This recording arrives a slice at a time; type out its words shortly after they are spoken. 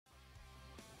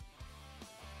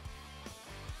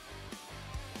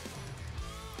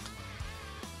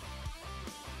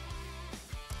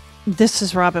This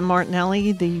is Robin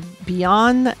Martinelli, the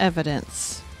Beyond the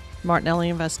Evidence Martinelli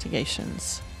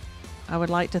Investigations. I would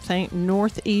like to thank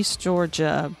Northeast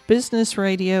Georgia Business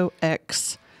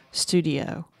RadioX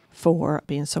studio for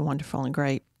being so wonderful and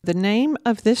great. The name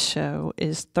of this show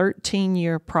is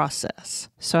 13-Year Process.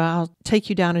 So I'll take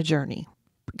you down a journey,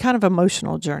 kind of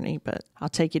emotional journey, but I'll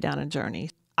take you down a journey.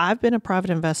 I've been a private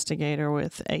investigator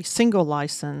with a single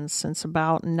license since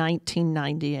about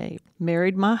 1998.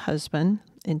 Married my husband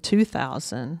in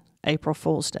 2000, April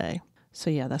Fool's Day. So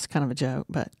yeah, that's kind of a joke,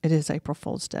 but it is April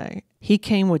Fool's Day. He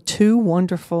came with two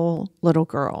wonderful little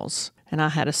girls, and I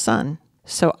had a son.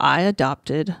 So I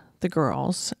adopted the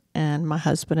girls, and my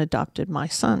husband adopted my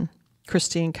son.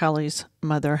 Christy and Kelly's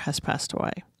mother has passed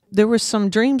away. There were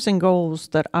some dreams and goals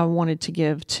that I wanted to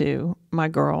give to my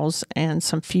girls and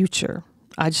some future.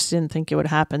 I just didn't think it would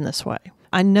happen this way.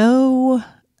 I know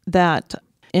that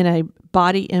in a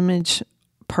body image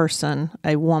person,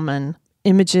 a woman,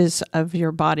 images of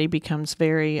your body becomes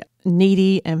very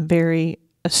needy and very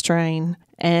strained.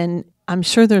 And I'm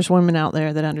sure there's women out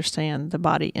there that understand the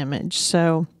body image.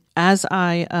 So as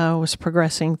I was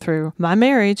progressing through my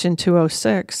marriage in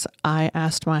 2006, I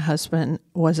asked my husband,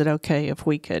 was it okay if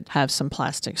we could have some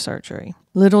plastic surgery?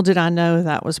 Little did I know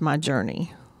that was my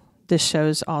journey. This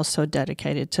show's also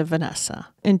dedicated to Vanessa.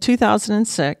 In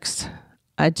 2006,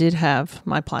 I did have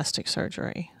my plastic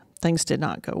surgery. Things did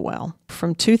not go well.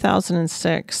 From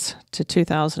 2006 to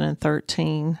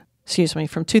 2013,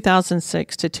 from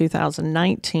 2006 to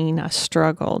 2019, I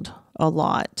struggled a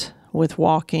lot with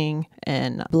walking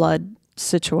and blood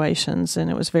situations,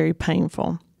 and it was very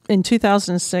painful. In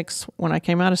 2006, when I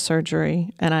came out of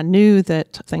surgery, and I knew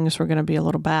that things were going to be a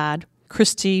little bad,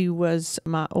 Christy was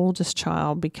my oldest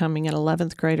child, becoming an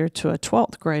 11th grader to a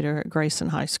 12th grader at Grayson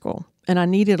High School. And I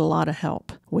needed a lot of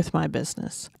help with my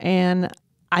business. And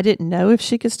I didn't know if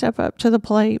she could step up to the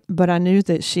plate, but I knew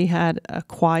that she had a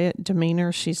quiet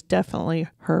demeanor. She's definitely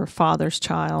her father's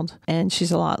child, and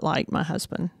she's a lot like my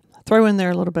husband. Throw in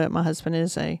there a little bit, my husband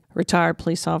is a retired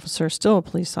police officer, still a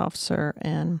police officer,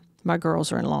 and my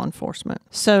girls are in law enforcement.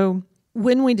 So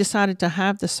when we decided to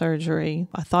have the surgery,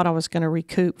 I thought I was going to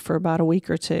recoup for about a week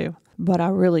or two, but I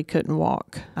really couldn't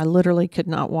walk. I literally could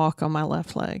not walk on my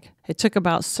left leg. It took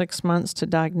about 6 months to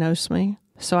diagnose me.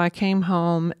 So I came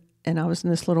home and I was in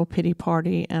this little pity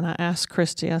party, and I asked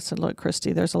Christy, I said, look,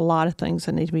 Christy, there's a lot of things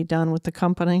that need to be done with the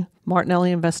company. Martinelli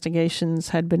Investigations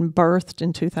had been birthed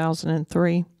in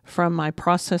 2003 from my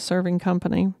process serving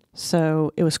company,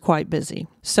 so it was quite busy.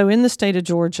 So in the state of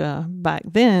Georgia, back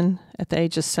then, at the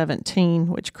age of 17,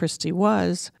 which Christy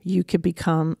was, you could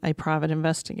become a private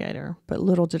investigator. But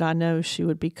little did I know she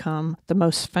would become the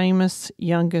most famous,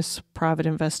 youngest private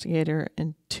investigator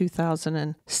in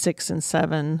 2006 and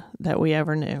 2007 that we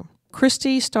ever knew.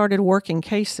 Christy started working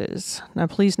cases. Now,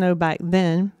 please know back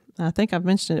then, I think I've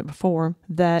mentioned it before,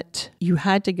 that you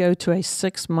had to go to a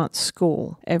 6-month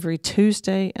school every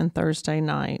Tuesday and Thursday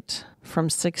night from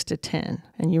 6 to 10,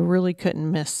 and you really couldn't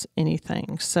miss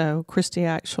anything. So Christy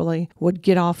actually would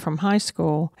get off from high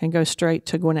school and go straight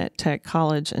to Gwinnett Tech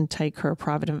College and take her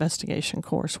private investigation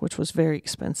course, which was very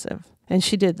expensive. And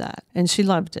she did that, and she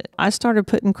loved it. I started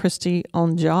putting Christy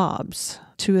on jobs.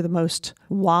 Two of the most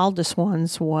wildest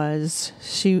ones was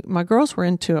my girls were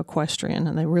into equestrian,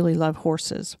 and they really love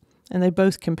horses. And they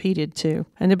both competed too,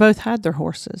 and they both had their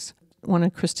horses. One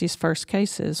of Christy's first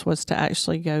cases was to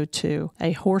actually go to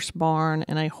a horse barn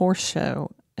and a horse show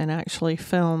and actually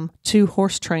film two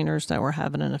horse trainers that were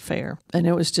having an affair. And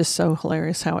it was just so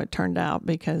hilarious how it turned out,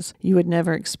 because you would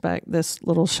never expect this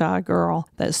little shy girl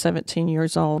that's 17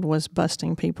 years old was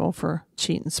busting people for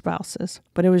cheating spouses.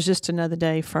 But it was just another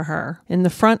day for her. In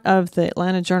the front of the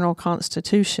Atlanta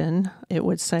Journal-Constitution, it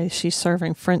would say she's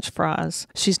serving French fries.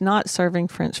 She's not serving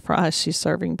French fries, she's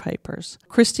serving papers.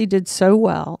 Christy did so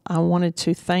well. I wanted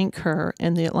to thank her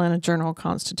in the Atlanta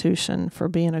Journal-Constitution for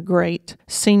being a great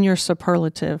senior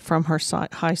superlative from her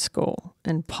high school,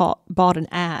 and bought an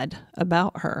ad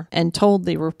about her and told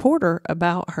the reporter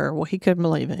about her. Well, he couldn't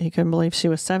believe it. He couldn't believe she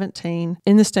was 17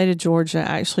 in the state of Georgia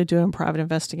actually doing private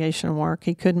investigation work.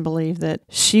 He couldn't believe that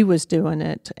she was doing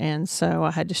it. And so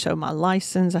I had to show my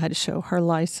license. I had to show her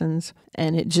license,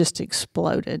 and it just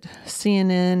exploded.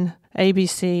 CNN,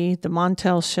 ABC, The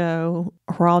Montel Show,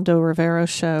 Geraldo Rivera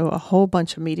Show, a whole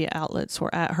bunch of media outlets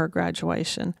were at her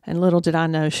graduation. And little did I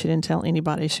know she didn't tell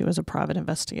anybody she was a private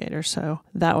investigator. So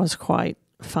that was quite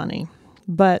funny.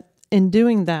 But in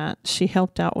doing that, she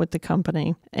helped out with the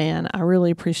company, and I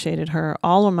really appreciated her.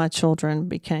 All of my children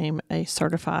became a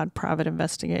certified private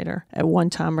investigator at one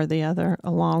time or the other,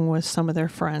 along with some of their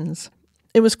friends.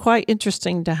 it was quite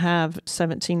interesting to have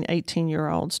 17,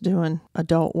 18-year-olds doing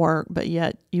adult work, but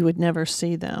yet you would never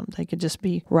see them. They could just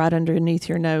be right underneath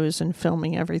your nose and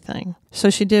filming everything. So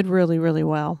she did really, really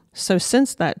well. So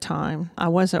since that time, I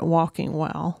wasn't walking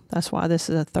well. That's why this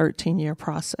is a 13-year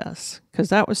process, because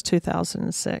that was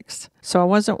 2006. So I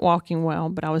wasn't walking well,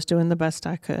 but I was doing the best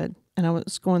I could. And I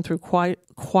was going through quite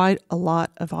a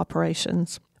lot of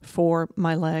operations for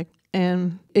my leg.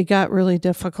 And it got really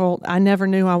difficult. I never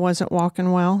knew I wasn't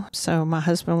walking well. So my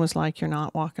husband was like, "You're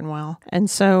not walking well." And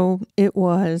so it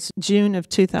was June of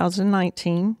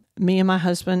 2019. Me and my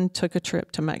husband took a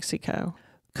trip to Mexico.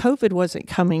 COVID wasn't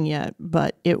coming yet,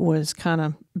 but it was kind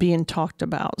of being talked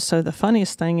about. So the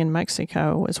funniest thing in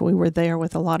Mexico was we were there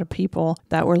with a lot of people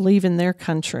that were leaving their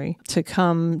country to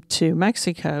come to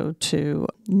Mexico to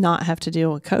not have to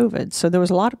deal with COVID. So there was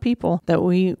a lot of people that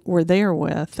we were there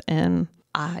with, and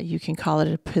you can call it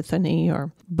epiphany,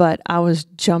 but I was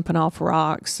jumping off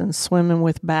rocks and swimming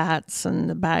with bats in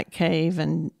the bat cave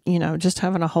and, just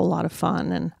having a whole lot of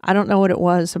fun. And I don't know what it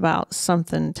was about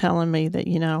something telling me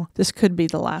that, this could be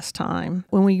the last time.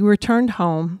 When we returned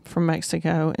home from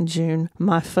Mexico in June,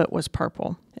 my foot was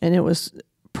purple, and it was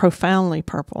profoundly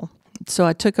purple. So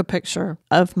I took a picture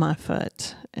of my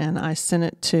foot and I sent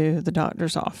it to the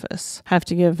doctor's office. Have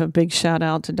to give a big shout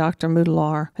out to Dr.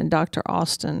 Mutalar and Dr.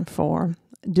 Austin for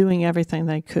doing everything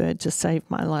they could to save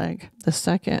my leg. The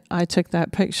second I took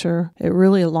that picture, it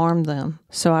really alarmed them.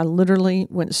 So I literally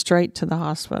went straight to the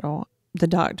hospital. The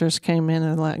doctors came in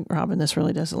and like, "Robin, this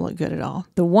really doesn't look good at all."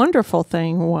 The wonderful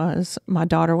thing was my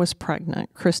daughter was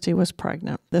pregnant. Christy was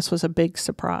pregnant. This was a big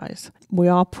surprise. We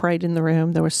all prayed in the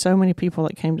room. There were so many people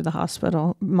that came to the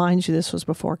hospital. Mind you, this was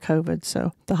before COVID,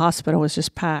 so the hospital was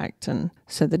just packed. And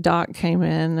so the doc came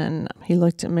in and he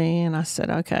looked at me and I said,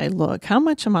 "Okay, look, how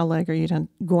much of my leg are you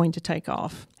going to take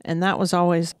off?" And that was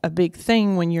always a big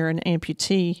thing when you're an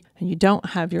amputee and you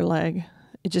don't have your leg.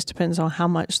 It just depends on how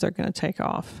much they're going to take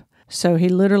off. So he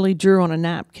literally drew on a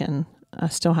napkin. I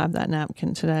still have that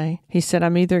napkin today. He said,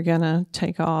 "I'm either going to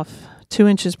take off 2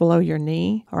 inches below your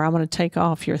knee, or I'm going to take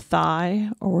off your thigh,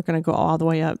 or we're going to go all the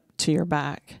way up to your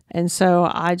back." And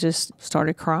so I just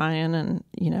started crying and,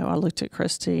 I looked at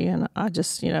Christy and I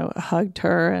just, hugged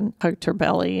her and hugged her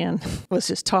belly and was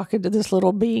just talking to this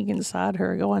little being inside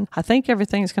her going, "I think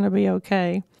everything's going to be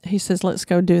okay." He says, "Let's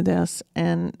go do this."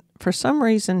 And for some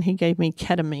reason, he gave me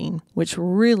ketamine, which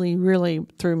really, really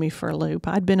threw me for a loop.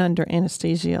 I'd been under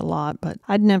anesthesia a lot, but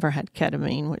I'd never had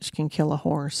ketamine, which can kill a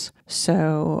horse.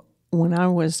 So when I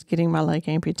was getting my leg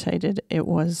amputated, I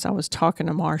was talking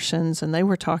to Martians and they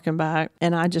were talking back,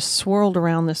 and I just swirled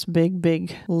around this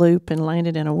big loop and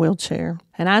landed in a wheelchair.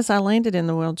 And as I landed in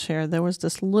the wheelchair, there was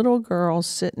this little girl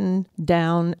sitting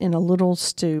down in a little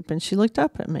stoop, and she looked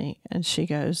up at me and she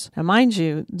goes, now mind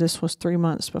you, this was 3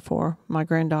 months before my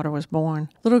granddaughter was born.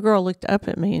 Little girl looked up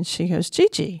at me and she goes,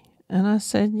 "Gigi." And I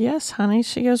said, "Yes, honey."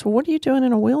 She goes, "Well, what are you doing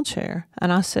in a wheelchair?"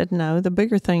 And I said, "No, the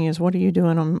bigger thing is, what are you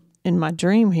doing in my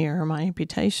dream here, or my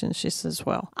amputation?" She says,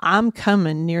 "Well, I'm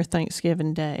coming near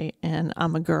Thanksgiving Day and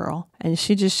I'm a girl." And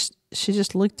she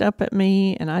just looked up at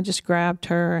me and I just grabbed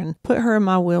her and put her in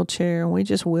my wheelchair and we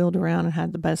just wheeled around and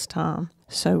had the best time.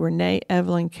 So Renee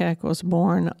Evelyn Keck was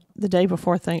born the day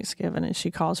before Thanksgiving and she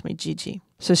calls me Gigi.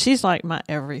 So she's like my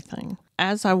everything.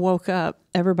 As I woke up,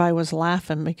 everybody was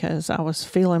laughing because I was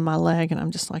feeling my leg and I'm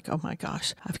just like, oh my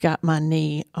gosh, I've got my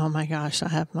knee. Oh my gosh, I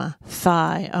have my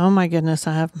thigh. Oh my goodness,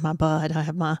 I have my bud. I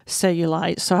have my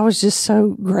cellulite. So I was just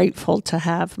so grateful to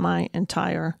have my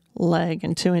entire leg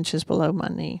and 2 inches below my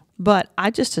knee. But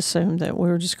I just assumed that we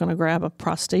were just going to grab a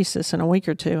prosthesis in a week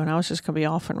or two and I was just going to be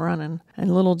off and running.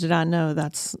 And little did I know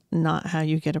that's not how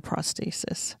you get a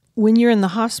prosthesis. When you're in the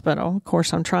hospital, of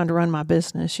course, I'm trying to run my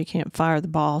business. You can't fire the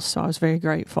boss. So I was very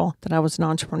grateful that I was an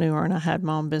entrepreneur and I had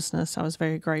my own business. I was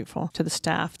very grateful to the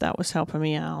staff that was helping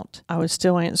me out. I was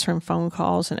still answering phone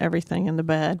calls and everything in the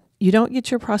bed. You don't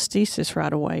get your prosthesis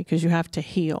right away because you have to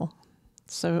heal.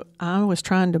 So I was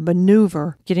trying to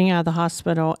maneuver getting out of the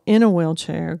hospital in a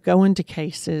wheelchair, going to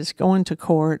cases, going to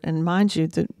court. And mind you,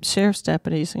 the sheriff's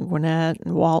deputies in Gwinnett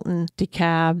and Walton,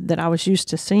 DeKalb, that I was used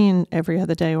to seeing every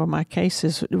other day where my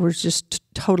cases were just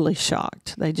totally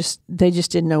shocked. They just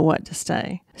didn't know what to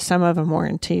say. Some of them were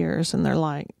in tears and they're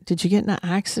like, "Did you get in an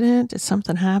accident? Did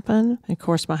something happen?" And of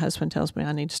course, my husband tells me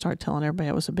I need to start telling everybody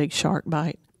it was a big shark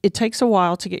bite. It takes a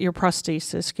while to get your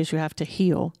prosthesis because you have to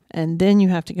heal, and then you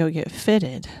have to go get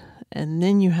fitted, and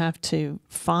then you have to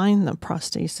find the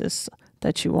prosthesis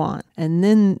that you want. And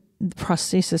then the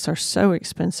prosthesis are so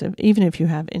expensive, even if you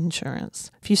have insurance.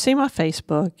 If you see my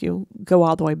Facebook, you'll go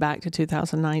all the way back to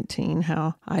 2019,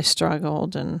 how I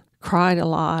struggled and cried a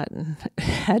lot and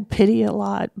had pity a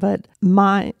lot, but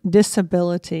my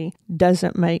disability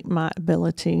doesn't make my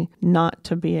ability not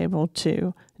to be able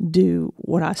to do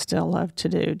what I still love to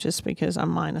do just because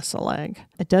I'm minus a leg.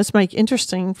 It does make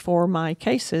interesting for my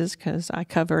cases because I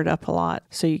cover it up a lot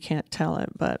so you can't tell it,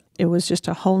 but it was just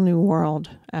a whole new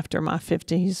world after my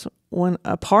 50s when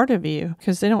a part of you,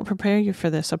 because they don't prepare you for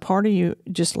this, a part of you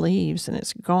just leaves and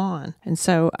it's gone. And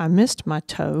so I missed my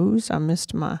toes. I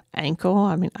missed my ankle.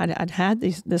 I mean, I'd had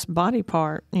this body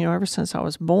part, ever since I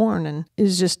was born, and it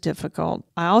was just difficult.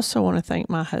 I also want to thank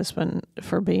my husband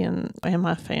and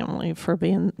my family for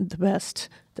being the best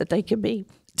that they could be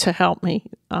to help me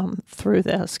through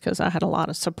this, because I had a lot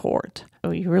of support.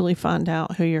 So you really find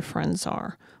out who your friends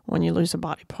are when you lose a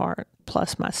body part,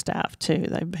 plus my staff too.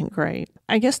 They've been great.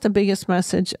 I guess the biggest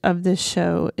message of this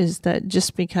show is that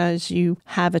just because you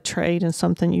have a trade and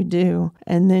something you do,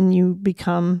 and then you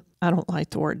become, I don't like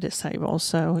the word disabled,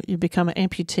 so you become an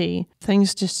amputee,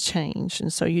 things just change.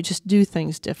 And so you just do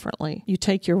things differently. You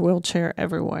take your wheelchair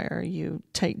everywhere. You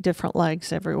take different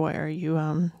legs everywhere.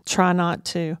 You try not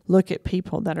to look at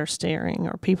people that are staring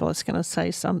or people that's going to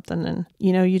say something. And,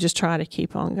 you just try to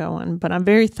keep on going. But I'm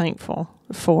very thankful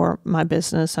for my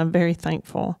business. I'm very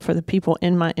thankful for the people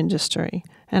in my industry.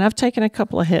 And I've taken a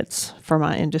couple of hits for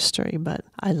my industry, but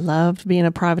I loved being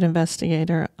a private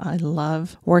investigator. I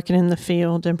love working in the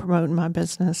field and promoting my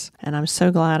business. And I'm so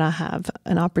glad I have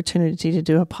an opportunity to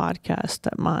do a podcast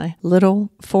that my little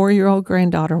 4-year-old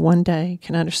granddaughter one day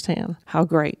can understand how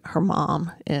great her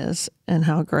mom is and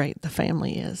how great the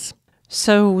family is.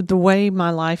 So the way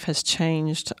my life has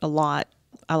changed a lot,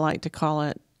 I like to call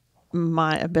it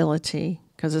my ability,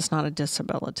 because it's not a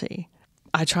disability.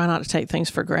 I try not to take things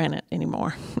for granted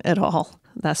anymore at all.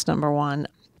 That's number one.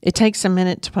 It takes a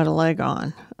minute to put a leg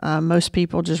on. Most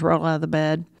people just roll out of the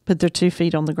bed, put their 2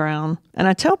 feet on the ground. And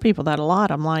I tell people that a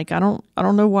lot. I'm like, I don't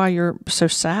know why you're so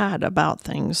sad about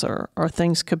things, or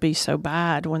things could be so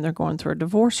bad when they're going through a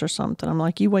divorce or something. I'm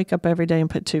like, you wake up every day and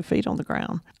put 2 feet on the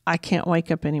ground. I can't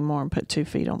wake up anymore and put 2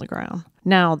 feet on the ground.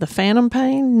 Now, the phantom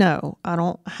pain, no, I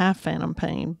don't have phantom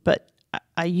pain, but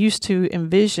I used to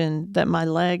envision that my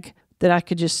leg, that I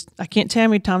can't tell how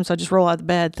many times I just roll out of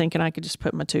bed thinking I could just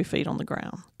put my 2 feet on the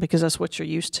ground, because that's what you're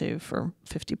used to for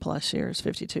 50 plus years,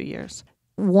 52 years.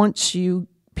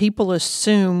 People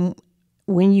assume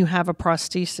when you have a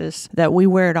prosthesis that we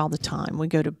wear it all the time. We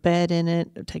go to bed in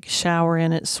it, take a shower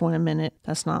in it, swim in it.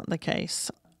 That's not the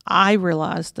case. I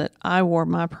realized that I wore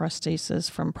my prosthesis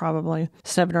from probably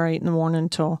 7 or 8 in the morning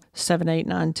until 7, 8,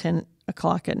 9, 10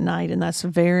 o'clock at night, and that's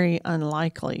very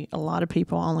unlikely. A lot of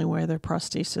people only wear their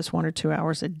prosthesis 1 or 2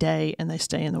 hours a day, and they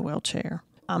stay in the wheelchair.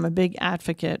 I'm a big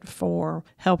advocate for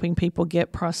helping people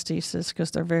get prosthesis because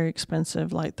they're very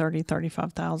expensive, like $30,000,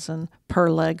 $35,000 per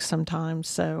leg sometimes.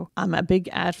 So I'm a big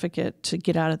advocate to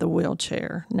get out of the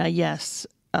wheelchair. Now, yes,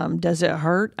 does it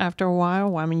hurt after a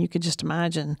while? Well, I mean, you could just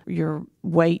imagine your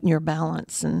weight and your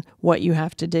balance and what you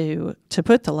have to do to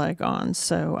put the leg on.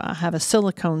 So I have a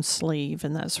silicone sleeve,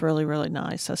 and that's really, really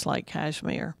nice. That's like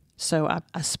cashmere. So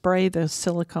I spray the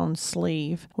silicone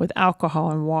sleeve with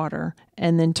alcohol and water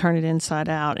and then turn it inside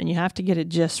out. And you have to get it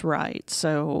just right.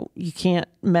 So you can't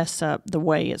mess up the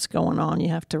way it's going on. You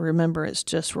have to remember it's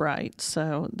just right.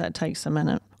 So that takes a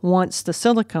minute. Once the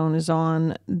silicone is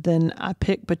on, then I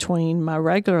pick between my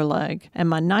regular leg and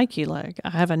my Nike leg.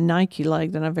 I have a Nike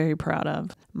leg that I'm very proud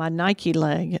of. My Nike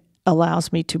leg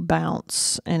allows me to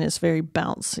bounce, and it's very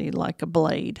bouncy like a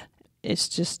blade. It's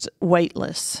just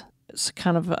weightless. It's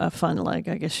kind of a fun leg,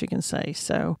 I guess you can say.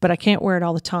 So, but I can't wear it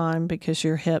all the time because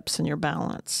your hips and your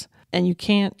balance. And you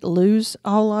can't lose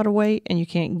a whole lot of weight, and you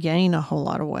can't gain a whole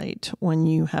lot of weight when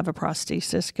you have a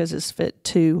prosthesis because it's fit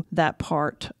to that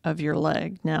part of your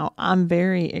leg. Now, I'm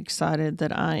very excited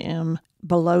that I am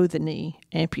below the knee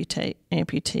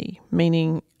amputee,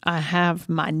 meaning I have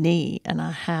my knee and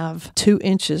I have 2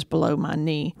 inches below my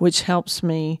knee, which helps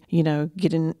me,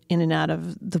 getting in and out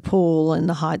of the pool and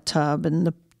the hot tub and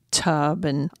the tub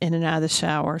and in and out of the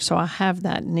shower. So I have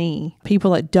that knee.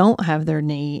 People that don't have their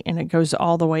knee and it goes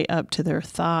all the way up to their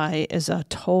thigh is a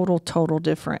total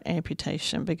different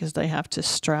amputation because they have to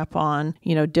strap on,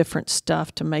 different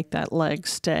stuff to make that leg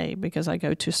stay, because I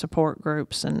go to support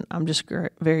groups and I'm just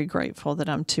very grateful that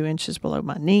I'm 2 inches below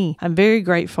my knee. I'm very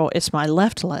grateful it's my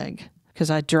left leg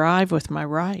because I drive with my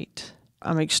right.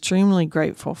 I'm extremely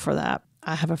grateful for that.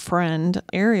 I have a friend,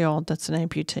 Ariel, that's an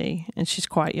amputee, and she's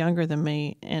quite younger than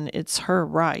me, and it's her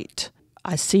right.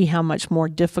 I see how much more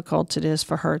difficult it is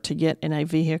for her to get in a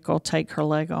vehicle, take her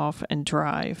leg off, and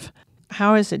drive.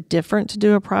 How is it different to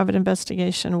do a private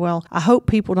investigation? Well, I hope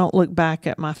people don't look back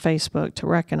at my Facebook to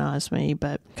recognize me,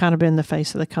 but kind of been the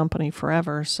face of the company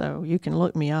forever, so you can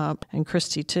look me up, and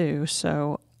Christy too.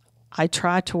 So I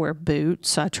try to wear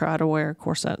boots. I try to wear, of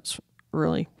course, that's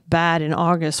really bad in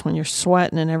August when you're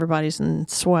sweating and everybody's in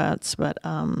sweats, but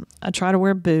I try to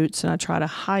wear boots and I try to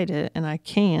hide it, and I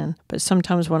can, but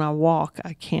sometimes when I walk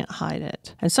I can't hide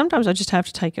it, and sometimes I just have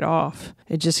to take it off.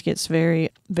 It just gets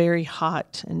very, very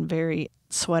hot and very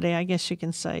sweaty, I guess you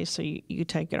can say, so you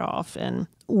take it off. And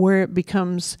where it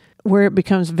becomes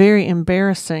very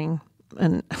embarrassing,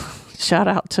 and shout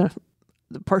out to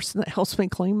the person that helps me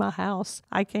clean my house.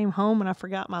 I came home and I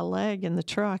forgot my leg in the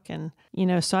truck, and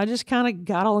so I just kind of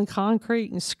got on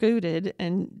concrete and scooted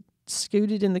in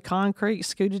the concrete,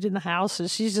 scooted in the house, and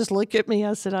she's just looked at me.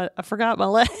 I said, I forgot my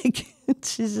leg.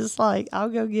 She's just like, I'll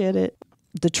go get it.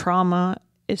 The trauma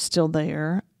is still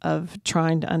there of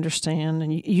trying to understand,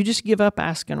 and you just give up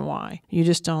asking why. You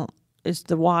just don't. It's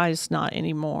the why's not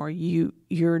anymore.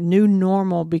 Your new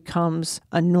normal becomes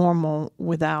a normal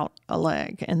without a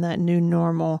leg, and that new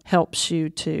normal helps you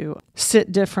to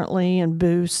sit differently and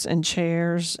booths and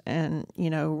chairs, and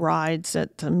rides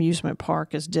at the amusement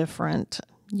park is different.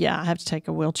 Yeah, I have to take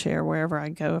a wheelchair wherever I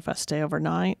go if I stay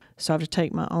overnight. So I have to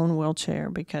take my own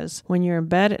wheelchair, because when you're in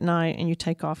bed at night and you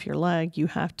take off your leg, you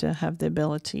have to have the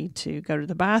ability to go to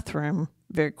the bathroom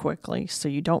very quickly. So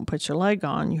you don't put your leg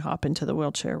on, you hop into the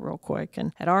wheelchair real quick.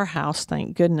 And at our house,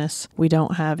 thank goodness, we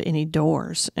don't have any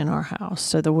doors in our house,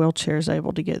 so the wheelchair is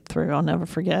able to get through. I'll never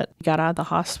forget, got out of the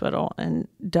hospital and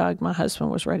Doug, my husband,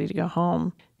 was ready to go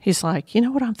home. He's like, you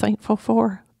know what I'm thankful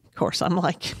for? Of course, I'm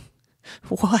like,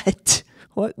 what?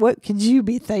 What could you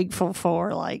be thankful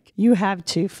for? Like, you have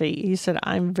 2 feet. He said,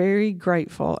 I'm very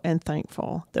grateful and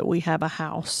thankful that we have a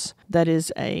house that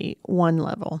is a 1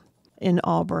 level in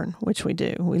Auburn, which we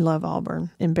do. We love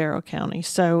Auburn in Barrow County.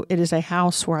 So it is a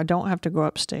house where I don't have to go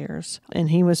upstairs.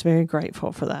 And he was very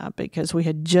grateful for that, because we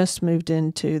had just moved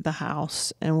into the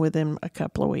house, and within a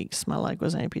couple of weeks, my leg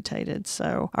was amputated.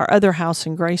 So our other house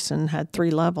in Grayson had 3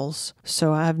 levels.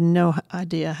 So I have no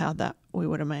idea how that we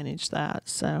would have managed that.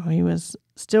 So he was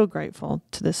still grateful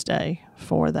to this day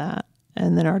for that.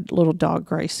 And then our little dog,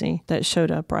 Gracie, that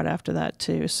showed up right after that,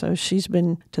 too. So she's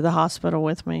been to the hospital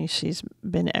with me. She's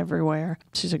been everywhere.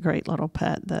 She's a great little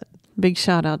pet. Big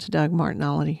shout out to Doug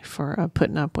Martinelli for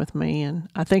putting up with me. And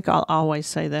I think I'll always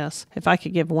say this. If I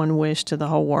could give one wish to the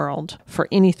whole world for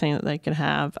anything that they could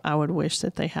have, I would wish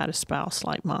that they had a spouse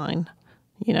like mine.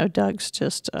 Doug's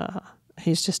just,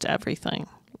 he's just everything.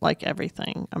 Like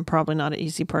everything. I'm probably not an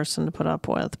easy person to put up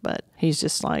with, but he's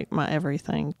just like my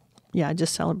everything. Yeah, I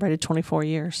just celebrated 24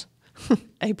 years,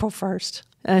 April 1st.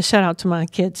 Shout out to my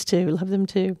kids, too. Love them,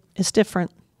 too. It's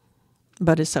different,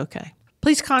 but it's okay.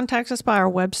 Please contact us by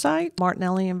our website,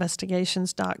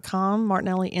 martinelliinvestigations.com.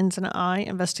 Martinelli ends in an I.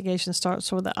 Investigation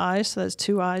starts with an I, so that's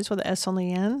 2 I's with an S on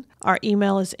the end. Our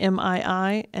email is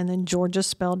MII, and then Georgia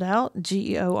spelled out,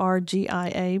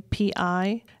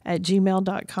 GeorgiaPI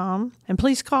 @gmail.com. And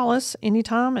please call us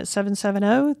anytime at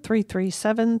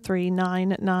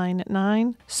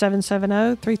 770-337-3999,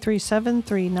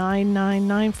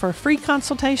 770-337-3999 for a free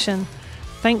consultation.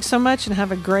 Thanks so much, and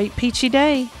have a great peachy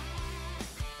day.